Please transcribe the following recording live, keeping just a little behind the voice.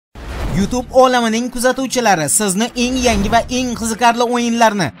YouTube olamining kuzatuvchilari sizni eng yangi va eng qiziqarli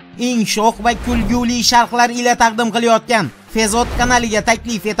o'yinlarni, eng sho'x va kulguli sharhlar ila taqdim qilayotgan Fezod kanaliga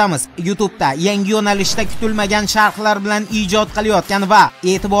taklif etamiz. YouTube'da yangi yo'nalishda kutilmagan sharhlar bilan ijod qilayotgan va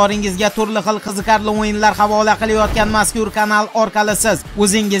e'tiboringizga turli xil qiziqarli o'yinlar havola qilayotgan mazkur kanal orqali siz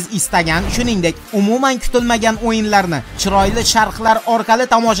o'zingiz istagan, shuningdek, umuman kutilmagan o'yinlarni chiroyli sharhlar orqali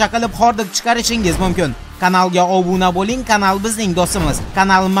tomosha qilib hordiq chiqarishingiz mumkin. Kanalga obuna bo'ling, kanal bizning do'stimiz.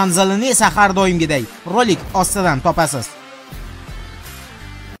 Kanal manzilini esa har doimgidek rolik ostidan topasiz.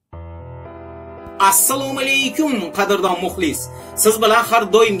 Assalomu alaykum qadrdon muxlis. Siz bilan har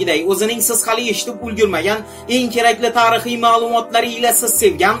doimgidek o'zining siz hali eshitib ulgurmagan eng kerakli tarixiy ma'lumotlari ila siz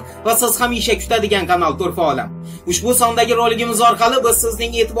sevgan va siz hamisha kutadigan kanal TURFA OLAM. Ushbu sondagi roligimiz orqali biz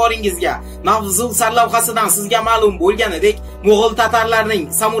sizning e'tiboringizga mavzu sarlavhasidan sizga ma'lum bo'lganidek Mug'ul tatарларning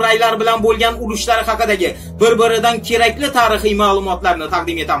Samuraylar bilan bo'lgan urushlari haqidagi bir-biridan kerakli tarixiy ma'lumotlarni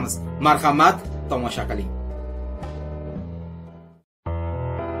taqdim etamiz. Marhamat, tomosha qiling.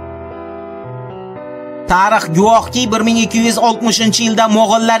 Tarix guvohki 1260-yilda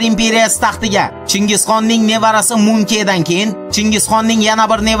Mo'g'ullar imperiyasi taxtiga Chingizxonning nevarasi Munkedan keyin Chingizxonning yana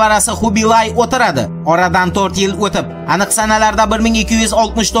bir nevarasi Xubilay o'tiradi. Oradan 4 yil o'tib, aniq sanalarda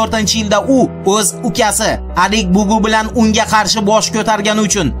 1264-yilda u o'z ukasi Arik-Bugu bilan unga qarshi bosh ko'targani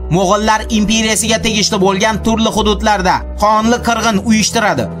uchun Mo'g'ullar imperiyasiga tegishli bo'lgan turli hududlarda qonli qirg'in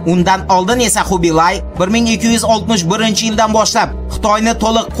uyushtiradi. Undan oldin esa Xubilay 1261-yildan boshlab Xitoyni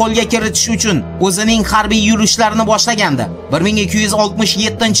to'liq qo'lga kiritish uchun o'zining harbiy yurishlarini boshlagandi.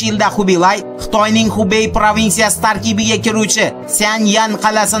 1267-yilda Xubilay Xitoyning Xubey provinsiyasi tarkibiga kiruvchi Sianyan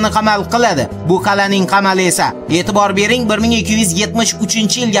qalasini qamal qiladi. Bu qalaning qamali esa e'tibor bering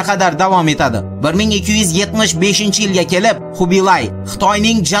 1273-yilga qadar davom etadi. 1275-yilga kelib Xubilay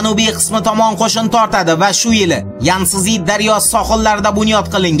Xitoyning janubiy qismi tomon qo'shin tortadi va shu yili Yansizi daryosi sohillarida bunyod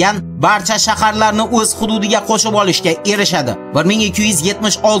qilingan barcha shaharlarni o'z hududiga qo'shib olishga erishadi.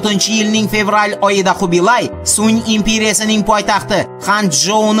 1276-yilning fevral oyida Xubilay Sun imperiyasining poytaxti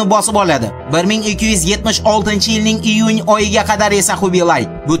Xanzhouni bosib oladi. 1276-yilning iyun oyiga qadar esa Xubilay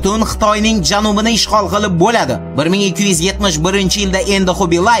butun Xitoyning janubini ishg'ol qilib bo'ladi. 1271-yilda endi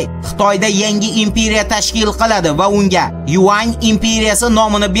Xubilay Xitoyda yangi imperiya tashkil qiladi va unga Yuan imperiyasi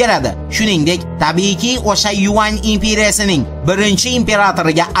nomini beradi. Shuningdek, tabiiyki o'sha Yuan imperiyasining birinchi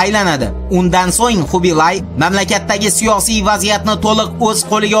imperatoriga aylanadi. Undan so'ng Xubilay mamlakatdagi siyosiy vaziyatni to'liq o'z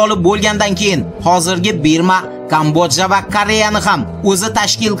qo'liga olib bo'lgandan keyin hozirgi Birma, Kambodja va Koreyani ham o'zi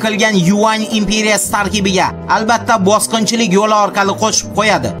tashkil qilgan Yuan imperiyasi tarkibiga albatta bosqinchilik yo'li orqali qo'shib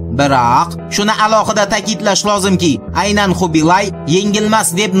qo'yadi. Biroq shuni alohida ta'kidlash lozimki, aynan Xubilay yengilmas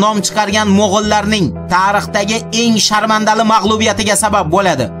deb nom chiqargan Mo'g'ullarning tarixdagi eng sharmandali mag'lubiyatiga sabab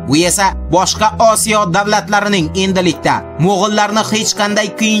bo'ladi. Bu esa boshqa Osiyo davlatlarining endilikda Mo'g'ullarni hech qanday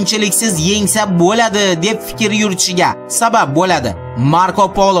qiyinchiliksiz yengsa bo'ladi deb fikr yuritishiga sabab bo'ladi. Marko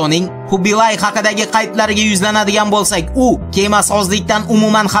Poloning Xubilay haqidagi qaydlariga yuzlanadigan bo'lsak, u kemasozlikdan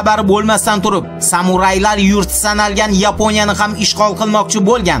umuman xabari bo'lmasdan turib, samuraylar yurti sanalgan Yaponiyani ham ishg'ol qilmoqchi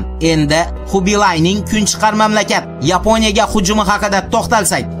bo'lgan. Endi Xubilayning kunchiqar mamlakat Yaponiyaga hujumi haqida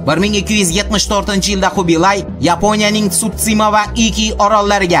to'xtalsak, 1274-yilda Xubilay Yaponiyaning Tsutsima va Iki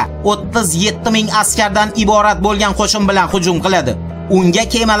orollariga 37 ming askardan iborat bo'lgan qo'shin bilan hujum qiladi. Unga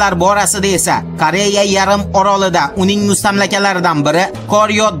kemalar borasida esa Koreya yarim orolida uning mustamlakalaridan biri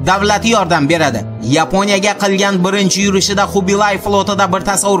Koryo davlati yordam beradi. Yaponiyaga qilgan birinchi yurishida Xubilay flotida bir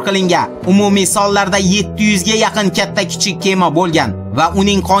tasavvur qilingan umumiy sonlarda 700 ga yaqin katta kichik kema bo'lgan va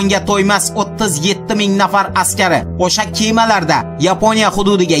uning qonga to'ymas 37 ming nafar askari o'sha kemalarda Yaponiya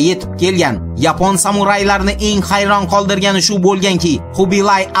hududiga yetib kelgan. Yapon samuraylarni eng hayron qoldirgani shu bo'lganki,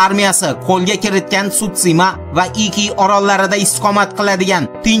 Xubilay armiyasi qo'lga kiritgan Tsutsima va Iki orollarida istiqomat qiladigan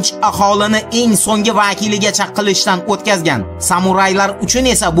tinch aholini eng so'nggi vakiligacha qilishdan o'tkazgan. Samuraylar uchun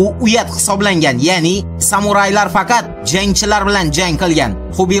esa bu uyat hisoblangan, ya'ni samuraylar faqat jangchilar bilan jang qilgan.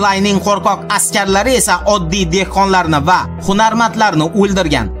 Xubilayning qo'rqoq askarlari esa oddiy dehqonlarni va hunarmandlarni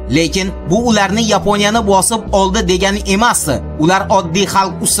o'ldirgan. Lekin bu ularni Yaponiyani bosib oldi degani emasdi. Ular oddiy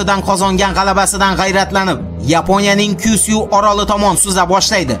xalq ustidan qozongan g'alabasidan g'ayratlanib, Yaponiyaning Kyushu oroli tomon suza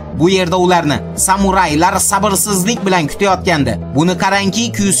boshlaydi. Bu yerda ularni samuraylar sabrsizlik bilan kutayotgandi. Buni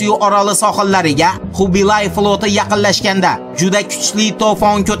qarangki, Kyushu oroli sohillariga Xubilay floti yaqinlashganda juda kuchli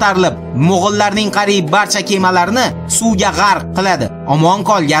to'fon ko'tarilib, Mo'g'ullarning qariyb barcha kemalarini suvga g'arq qiladi. Omon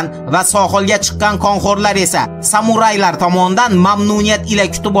qolgan va sohilga chiqqan qonxo'rlar esa samuraylar tomonidan mamnuniyat ila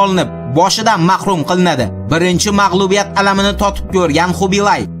kutib olinib, boshidan mahrum qilinadi. Birinchi mag'lubiyat alamini totib ko'rgan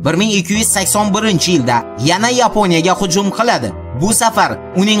Xubilay 1281-yilda yana Yaponiyaga hujum qiladi. Bu safar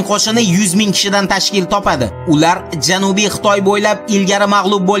uning qo'shini 100 ming kishidan tashkil topadi. Ular Janubiy Xitoy bo'ylab ilgari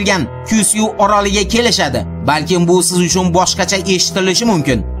mag'lub bo'lgan Kyushu oroliga kelishadi. Balkim bu siz uchun boshqacha eshitilishi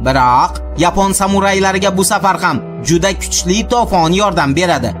mumkin. Biroq Yapon samuraylariga bu safar ham juda kuchli to'fon yordam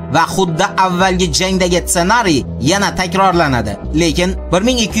beradi va xuddi avvalgi jangdagi ssenariy yana takrorlanadi. Lekin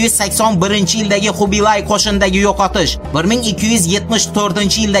 1281-yildagi Xubilay qo'shinidagi yo'qotish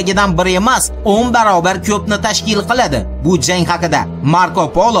 1274-yildagidan bir emas, 10 barobar ko'pni tashkil qiladi. Bu jang haqida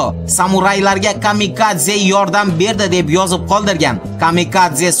Marko Polo samuraylarga kamikadze yordam berdi deb yozib qoldirgan.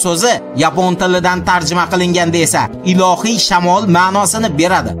 Kamikadze so'zi yapon tilidan tarjima qilinganda esa ilohiy shamol ma'nosini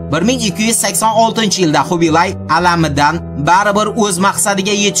beradi. 1286-yilda Xubilay alamidan baribir o'z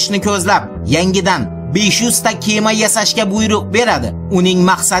maqsadiga yetishni ko'zlab, yangidan 500 ta kema yasashga buyruq beradi. Uning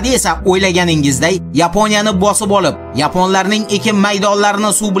maqsadi esa o'ylaganingizday Yaponiyani bosib olib, yaponlarning ekin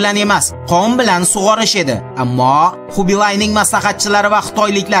maydonlarini suv bilan emas, qon bilan sug'orish edi. Ammo Xubilayning maslahatchilari va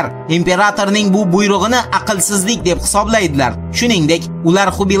xitoyliklar imperatorning bu buyrug'ini aqlsizlik deb hisoblaydilar. Shuningdek, ular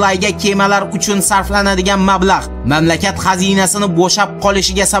Xubilayga kemalar uchun sarflanadigan mablag' mamlakat xazinasini bo'shab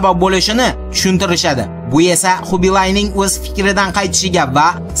qolishiga sabab bo'lishini tushuntirishadi. Bu esa Xubilayning o'z fikridan qaytishiga va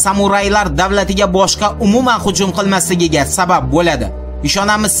samuraylar davlatiga boshqa umuman hujum qilmasligiga sabab bo'ladi.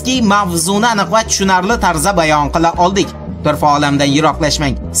 Ishonamizki, mavzuni aniq va tushunarli tarzda bayon qila oldik. Turfa olamdan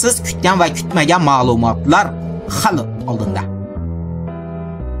yiroqlashmang. Siz kutgan va kutmagan ma'lumotlar hali oldinda.